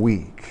single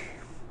week?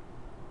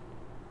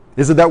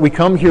 Is it that we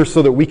come here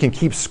so that we can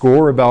keep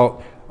score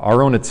about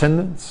our own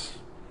attendance?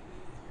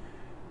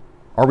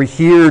 Are we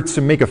here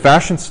to make a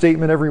fashion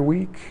statement every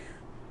week?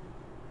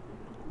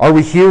 Are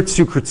we here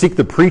to critique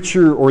the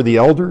preacher or the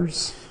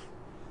elders?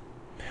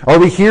 Are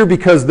we here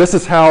because this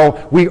is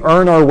how we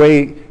earn our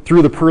way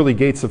through the pearly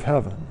gates of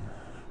heaven?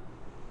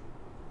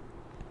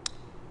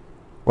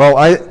 Well,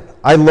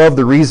 I love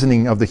the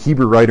reasoning of the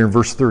Hebrew writer in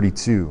verse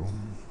 32,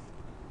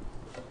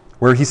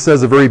 where he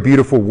says a very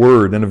beautiful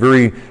word and a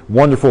very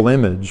wonderful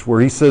image, where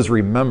he says,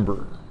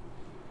 remember.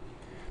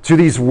 To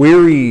these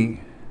weary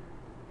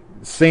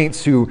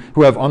saints who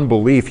have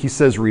unbelief, he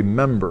says,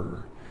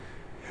 remember.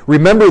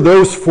 Remember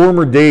those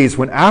former days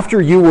when after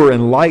you were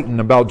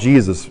enlightened about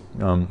Jesus,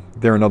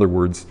 there in other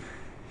words,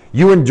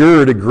 you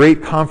endured a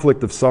great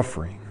conflict of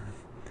suffering,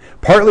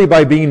 partly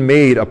by being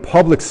made a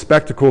public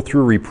spectacle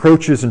through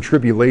reproaches and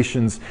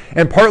tribulations,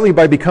 and partly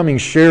by becoming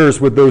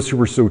sharers with those who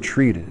were so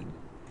treated.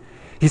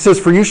 He says,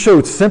 for you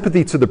showed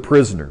sympathy to the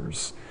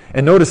prisoners.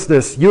 And notice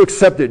this, you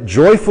accepted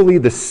joyfully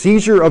the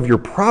seizure of your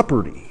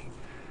property,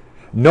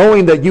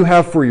 knowing that you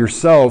have for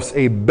yourselves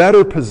a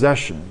better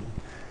possession,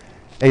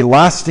 a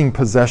lasting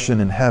possession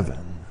in heaven.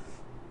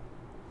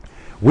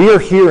 We are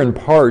here in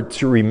part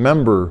to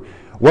remember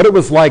what it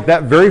was like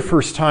that very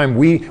first time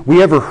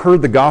we ever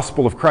heard the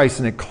gospel of Christ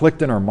and it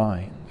clicked in our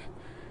mind.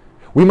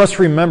 We must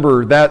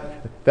remember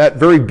that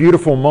very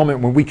beautiful moment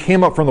when we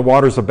came up from the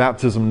waters of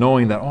baptism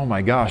knowing that, oh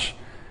my gosh,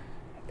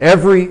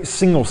 every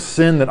single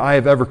sin that I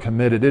have ever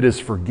committed, it is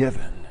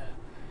forgiven.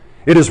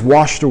 It is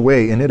washed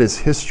away and it is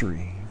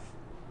history.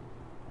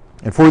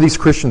 And for these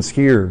Christians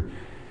here,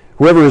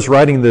 whoever is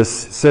writing this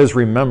says,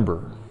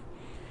 remember.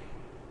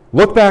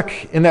 Look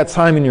back in that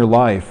time in your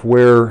life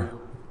where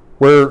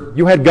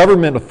you had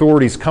government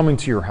authorities coming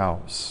to your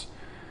house.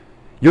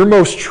 Your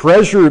most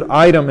treasured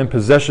item and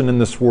possession in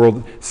this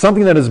world,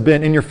 something that has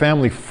been in your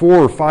family 4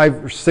 or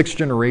 5 or 6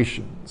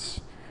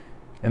 generations.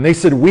 And they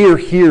said, we are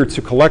here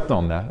to collect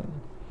on that.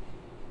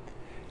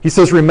 He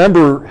says,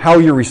 remember how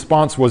your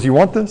response was. You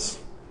want this?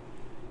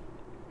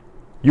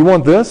 You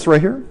want this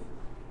right here?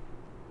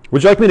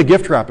 Would you like me to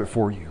gift wrap it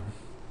for you?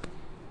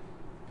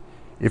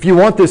 If you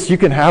want this, you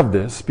can have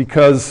this,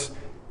 because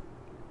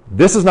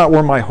this is not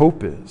where my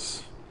hope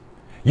is.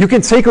 You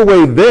can take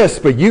away this,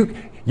 but you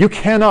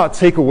cannot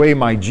take away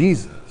my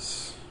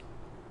Jesus.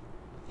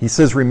 He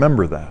says,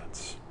 remember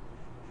that.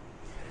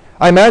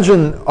 I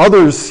imagine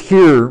others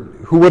here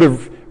who would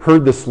have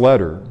heard this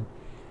letter,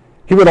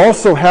 he would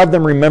also have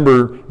them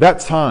remember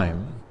that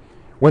time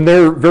when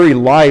their very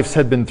lives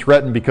had been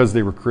threatened because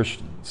they were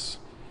Christians.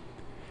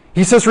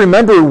 He says,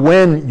 remember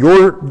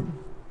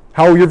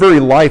how your very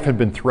life had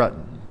been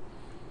threatened.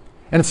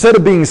 And instead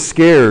of being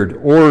scared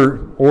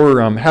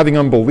or having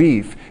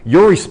unbelief,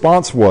 your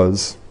response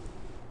was,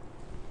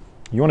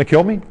 you want to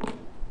kill me?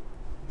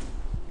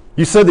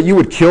 You said that you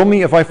would kill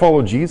me if I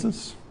followed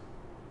Jesus?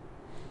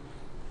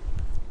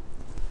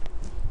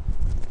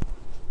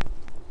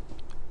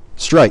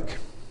 Strike.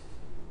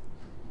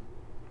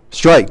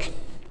 Strike.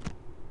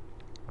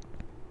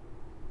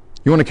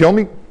 You want to kill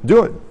me?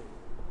 Do it.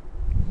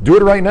 Do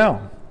it right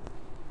now.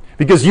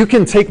 Because you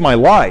can take my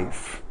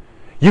life.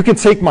 You can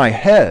take my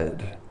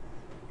head.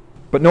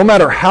 But no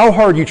matter how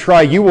hard you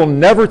try, you will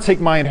never take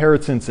my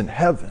inheritance in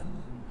heaven.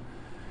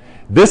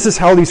 This is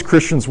how these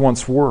Christians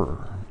once were.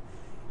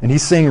 And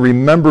he's saying,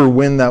 remember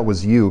when that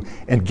was you,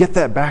 and get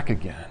that back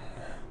again.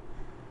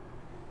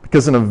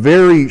 Because in a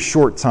very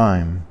short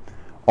time,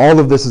 all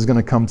of this is going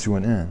to come to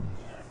an end.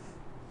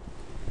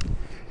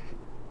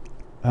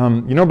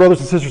 Brothers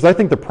and sisters, I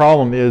think the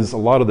problem is a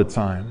lot of the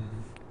time,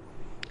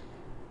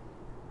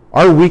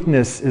 our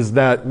weakness is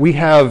that we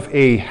have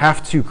a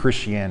have-to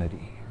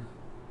Christianity.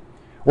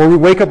 Or we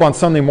wake up on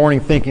Sunday morning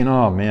thinking,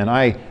 oh man,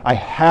 I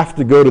have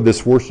to go to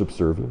this worship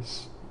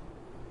service.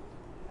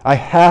 I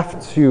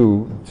have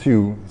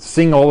to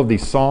sing all of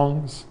these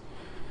songs.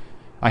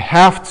 I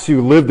have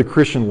to live the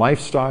Christian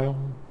lifestyle.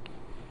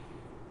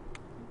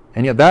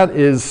 And yet that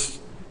is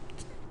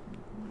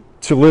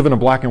to live in a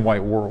black and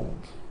white world.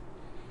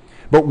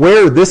 But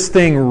where this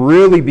thing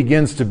really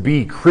begins to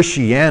be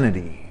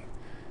Christianity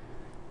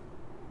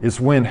is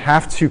when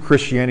have-to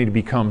Christianity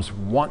becomes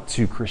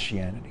want-to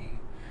Christianity.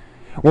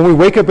 When we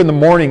wake up in the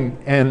morning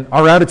and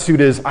our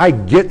attitude is, I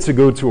get to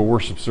go to a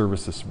worship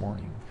service this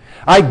morning.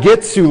 I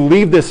get to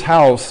leave this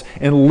house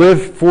and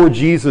live for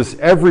Jesus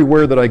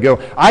everywhere that I go.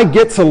 I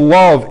get to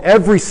love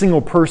every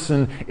single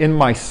person in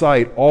my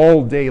sight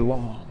all day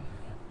long.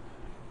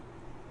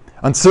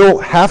 Until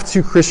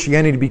have-to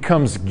Christianity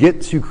becomes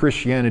get-to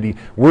Christianity,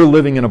 we're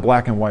living in a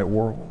black and white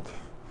world.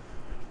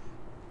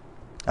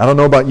 I don't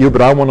know about you,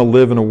 but I want to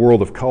live in a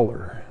world of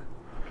color.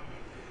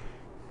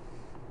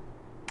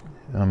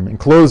 In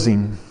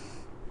closing,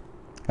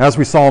 as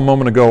we saw a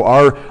moment ago,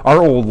 our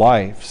old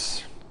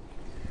lives,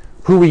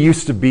 who we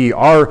used to be,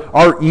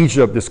 our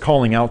Egypt is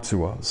calling out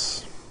to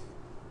us.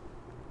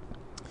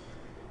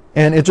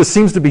 And it just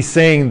seems to be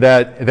saying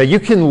that you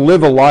can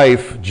live a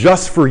life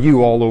just for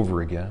you all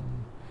over again.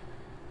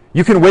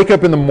 You can wake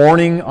up in the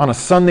morning on a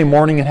Sunday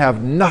morning and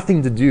have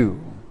nothing to do.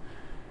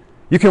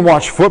 You can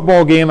watch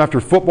football game after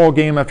football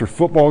game after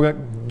football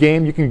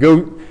game. You can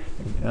go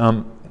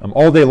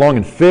all day long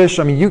and fish.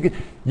 I mean,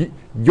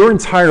 your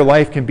entire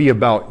life can be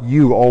about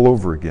you all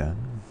over again.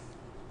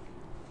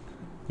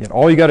 Yet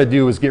all you got to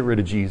do is get rid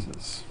of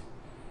Jesus.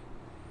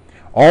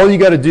 All you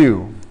got to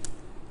do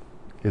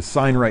is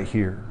sign right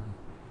here,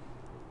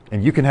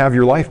 and you can have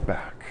your life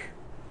back.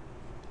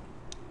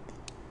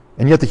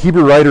 And yet the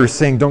Hebrew writer is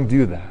saying, don't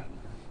do that.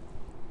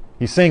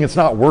 He's saying it's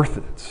not worth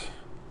it.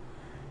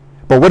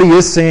 But what he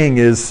is saying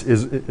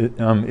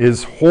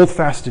is hold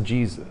fast to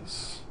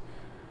Jesus.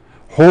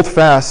 Hold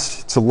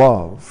fast to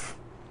love.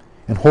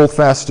 And hold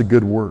fast to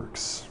good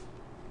works.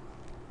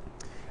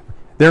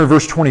 There in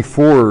verse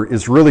 24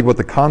 is really what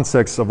the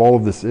context of all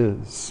of this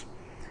is.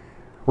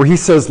 Where he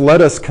says,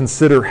 let us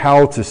consider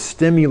how to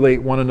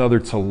stimulate one another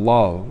to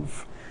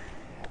love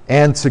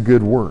and to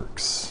good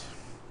works.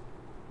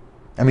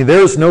 I mean,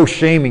 there's no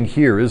shaming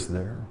here, is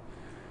there?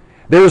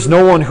 There's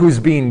no one who's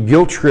being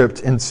guilt-tripped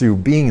into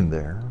being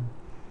there.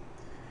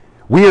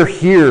 We are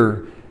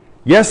here,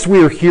 yes,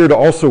 we are here to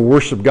also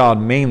worship God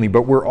mainly,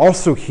 but we're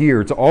also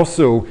here to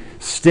also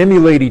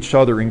stimulate each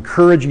other,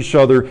 encourage each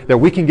other, that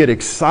we can get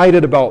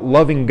excited about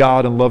loving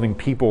God and loving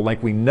people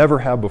like we never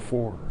have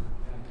before.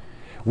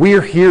 We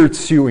are here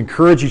to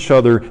encourage each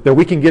other, that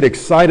we can get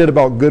excited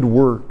about good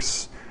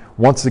works.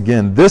 Once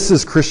again, this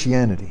is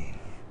Christianity.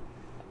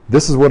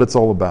 This is what it's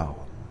all about.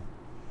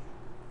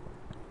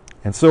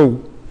 And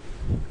so,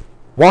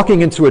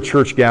 walking into a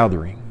church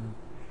gathering,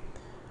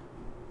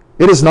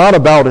 it is not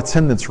about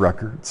attendance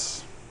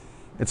records.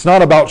 It's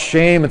not about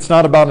shame. It's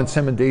not about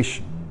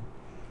intimidation.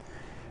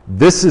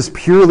 This is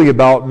purely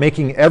about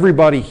making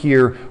everybody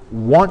here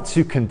want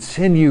to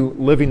continue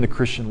living the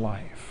Christian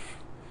life.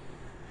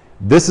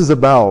 This is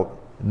about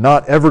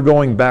not ever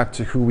going back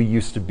to who we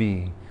used to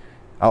be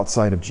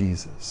outside of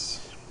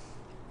Jesus.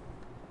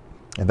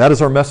 And that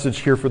is our message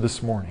here for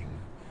this morning.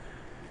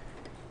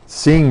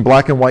 Seeing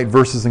black and white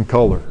verses in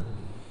color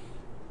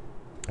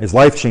is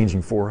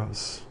life-changing for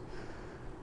us.